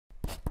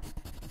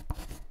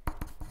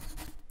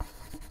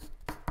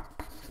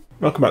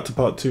Welcome back to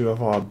part 2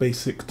 of our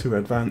basic to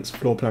advanced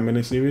floor plan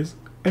mini series.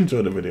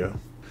 Enjoy the video.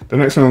 The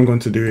next thing I'm going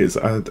to do is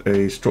add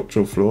a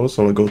structural floor.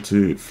 So I'll go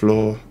to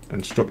floor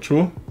and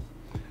structural.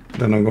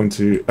 Then I'm going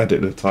to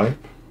edit the type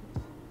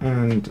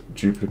and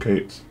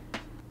duplicate.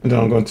 And then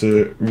I'm going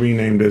to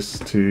rename this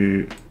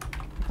to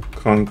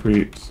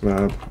concrete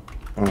slab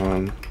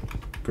on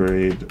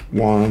grade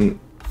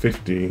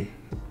 150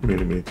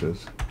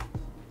 millimeters.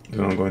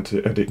 Then I'm going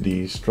to edit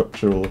the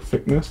structural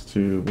thickness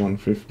to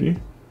 150.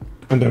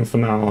 And then for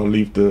now, I'll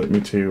leave the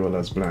material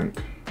as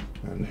blank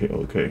and hit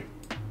OK.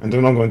 And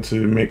then I'm going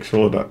to make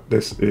sure that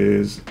this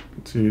is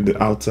to the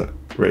outer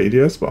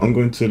radius, but I'm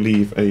going to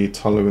leave a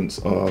tolerance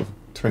of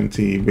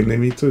 20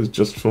 millimeters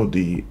just for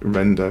the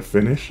render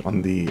finish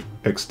on the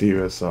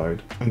exterior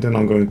side. And then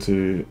I'm going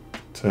to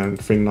turn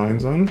thin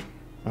lines on,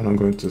 and I'm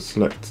going to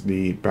select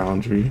the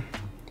boundary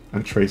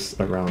and trace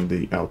around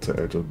the outer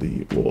edge of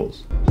the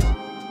walls.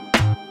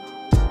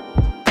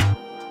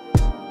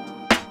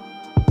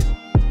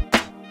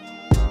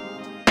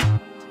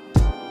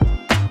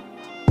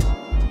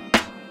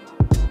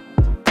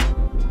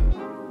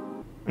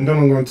 And then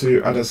I'm going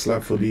to add a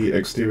slab for the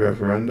exterior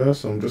veranda,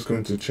 so I'm just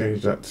going to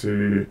change that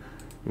to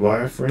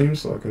wireframe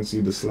so I can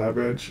see the slab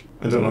edge.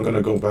 And then I'm going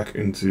to go back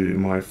into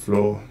my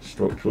floor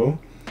structural.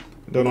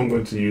 Then I'm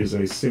going to use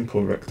a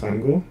simple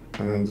rectangle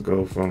and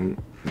go from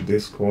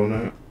this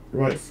corner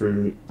right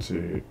through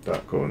to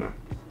that corner,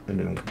 and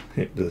then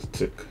hit the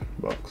tick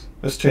box.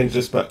 Let's change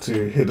this back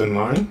to hidden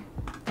line,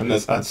 and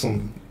let's add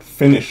some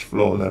finished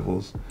floor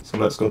levels. So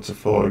let's go to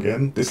floor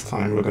again. This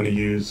time we're going to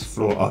use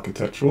floor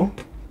architectural.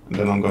 And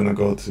then I'm going to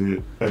go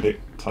to edit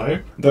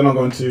type. Then I'm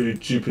going to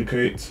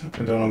duplicate,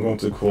 and then I'm going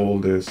to call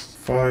this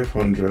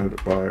 500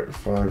 by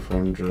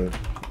 500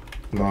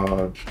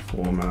 large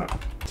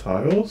format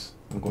tiles.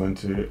 I'm going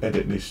to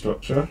edit the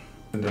structure,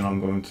 and then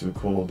I'm going to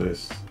call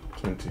this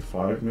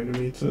 25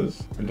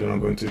 millimeters. And then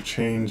I'm going to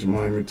change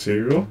my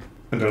material,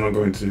 and then I'm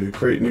going to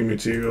create new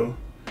material,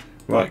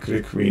 right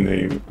click,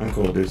 rename, and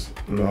call this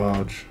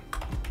large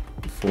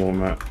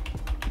format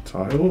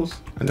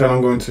tiles. And then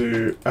I'm going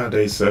to add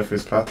a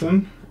surface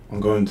pattern. I'm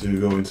going to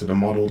go into the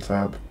model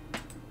tab,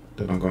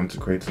 then I'm going to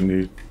create a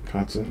new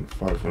pattern,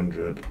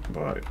 500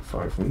 by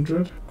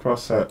 500,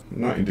 cross at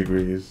 90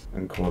 degrees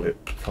and call it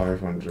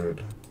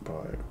 500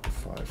 by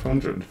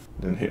 500,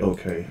 then hit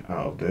OK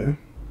out of there.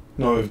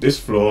 Now with this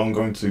floor, I'm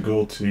going to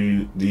go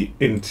to the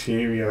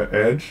interior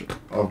edge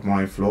of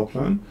my floor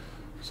plan.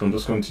 So I'm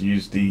just going to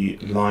use the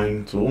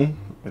line tool,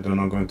 and then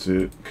I'm going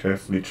to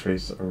carefully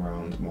trace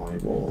around my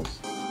walls.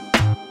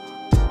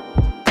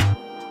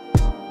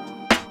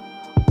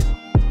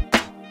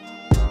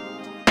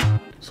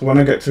 So when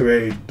I get to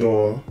a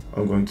door,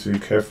 I'm going to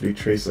carefully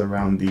trace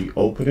around the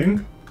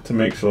opening to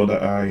make sure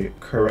that I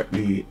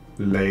correctly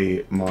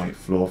lay my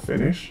floor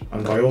finish.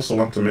 And I also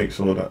want to make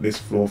sure that this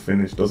floor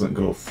finish doesn't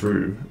go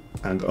through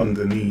and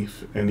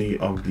underneath any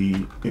of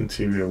the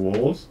interior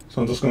walls.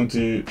 So I'm just going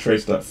to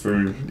trace that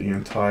through the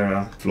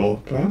entire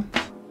floor plan.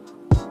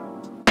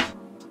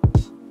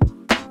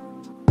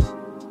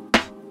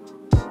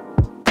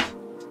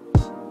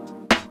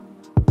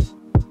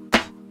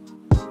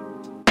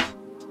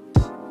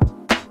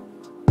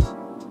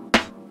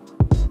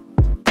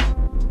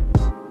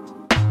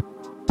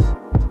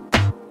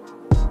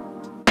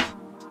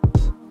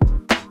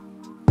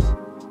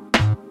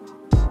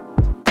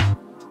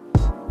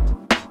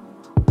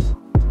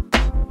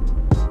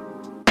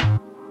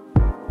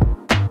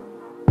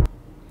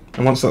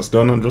 And once that's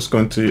done, I'm just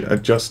going to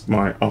adjust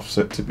my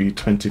offset to be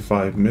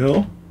 25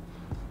 mil.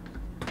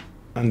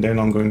 And then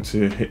I'm going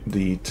to hit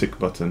the tick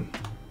button.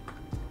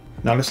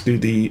 Now let's do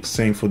the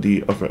same for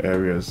the other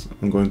areas.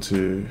 I'm going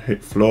to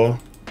hit floor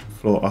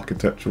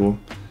architectural.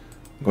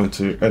 I'm going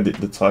to edit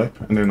the type,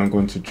 and then I'm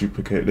going to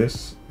duplicate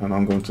this, and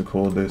I'm going to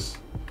call this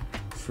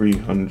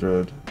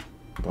 300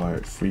 by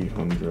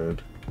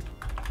 300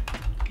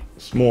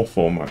 small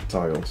format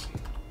tiles.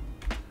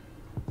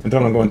 And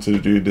then I'm going to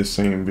do the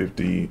same with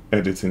the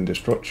editing the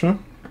structure.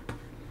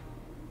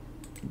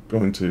 I'm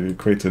going to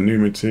create a new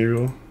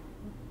material,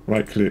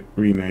 right click,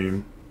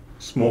 rename,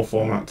 small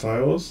format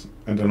tiles,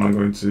 and then I'm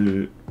going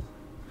to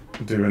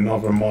do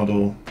another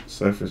model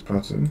surface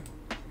pattern,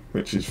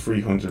 which is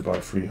 300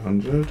 by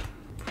 300,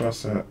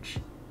 cross hatch,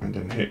 and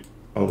then hit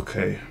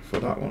OK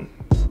for that one.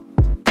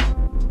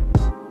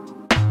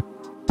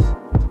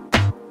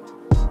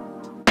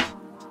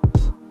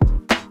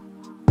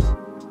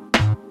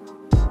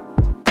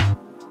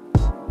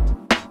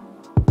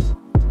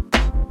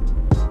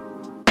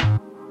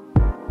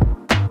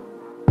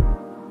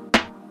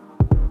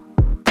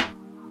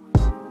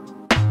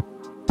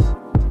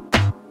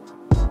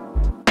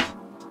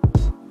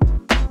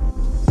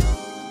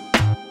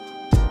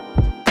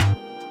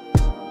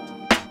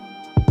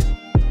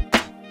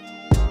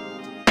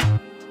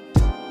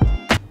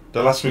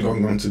 The last thing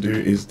I'm going to do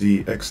is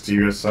the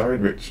exterior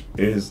side, which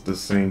is the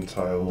same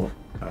tile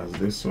as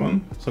this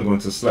one. So I'm going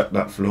to select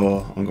that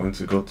floor, I'm going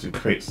to go to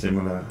create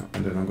similar,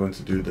 and then I'm going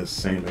to do the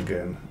same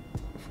again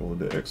for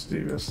the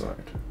exterior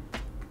side.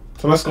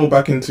 So let's go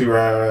back into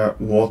our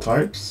wall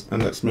types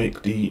and let's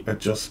make the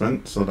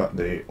adjustment so that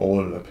they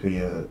all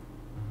appear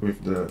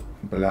with the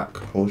black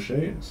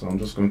Poche. So I'm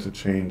just going to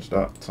change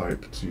that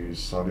type to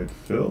solid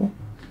fill.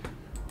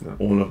 And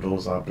all of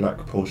those are black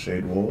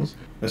Poche'd walls.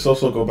 Let's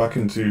also go back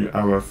into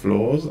our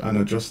floors and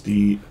adjust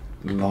the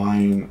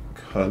line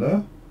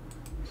color.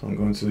 So I'm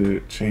going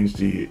to change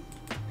the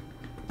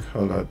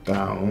color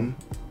down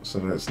so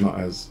that it's not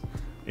as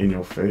in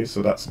your face.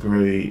 So that's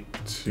gray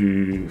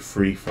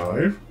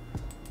 235.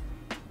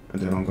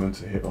 And then I'm going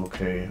to hit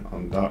OK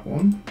on that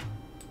one.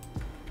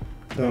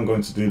 Then I'm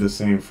going to do the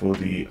same for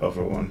the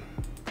other one.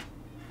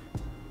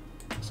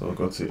 So I'll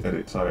go to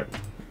edit type,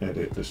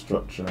 edit the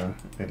structure,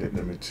 edit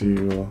the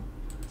material,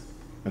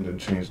 and then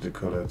change the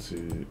color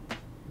to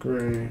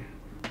gray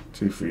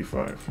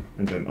 235,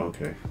 and then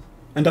OK.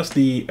 And that's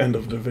the end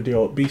of the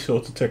video. Be sure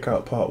to check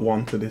out part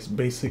 1 to this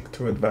basic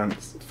to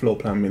advanced floor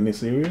plan mini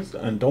series,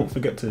 and don't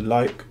forget to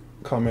like,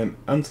 comment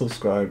and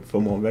subscribe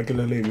for more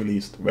regularly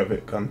released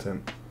Revit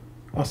content.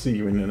 I'll see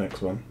you in the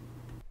next one.